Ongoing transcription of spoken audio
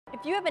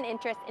If you have an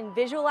interest in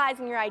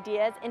visualizing your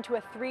ideas into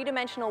a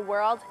three-dimensional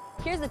world,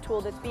 here's a tool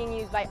that's being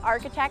used by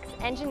architects,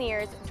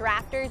 engineers,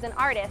 drafters, and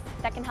artists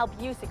that can help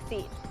you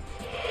succeed.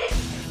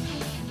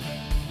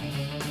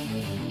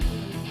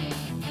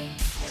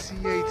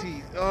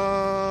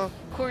 CAD,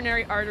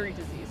 Coronary artery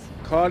disease.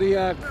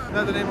 Cardiac. Is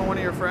that the name of one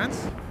of your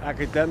friends?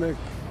 Academic.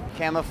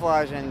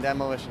 Camouflage and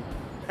demolition.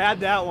 Had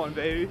that one,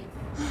 baby.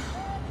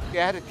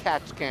 Yeah, I had a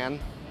CAT scan,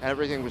 and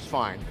everything was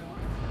fine.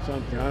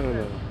 Something, I don't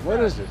know. What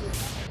is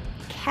this?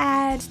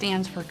 CAD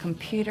stands for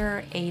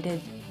Computer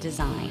Aided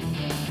Design.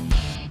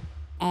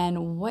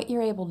 And what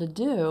you're able to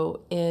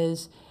do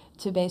is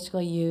to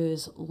basically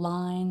use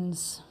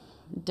lines,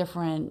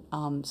 different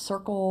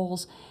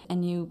circles,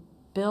 and you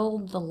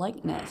build the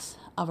likeness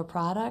of a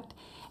product,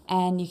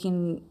 and you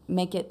can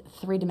make it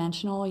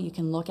three-dimensional. You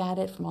can look at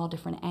it from all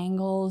different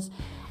angles.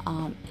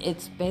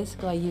 It's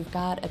basically, you've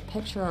got a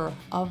picture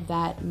of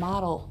that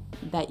model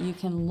that you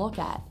can look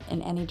at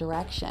in any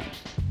direction.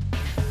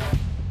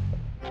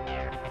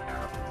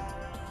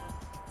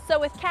 So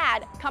with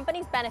CAD,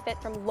 companies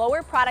benefit from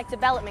lower product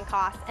development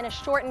costs and a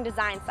shortened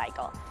design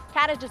cycle.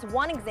 CAD is just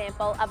one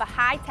example of a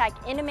high-tech,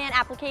 in-demand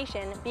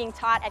application being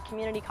taught at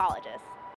community colleges.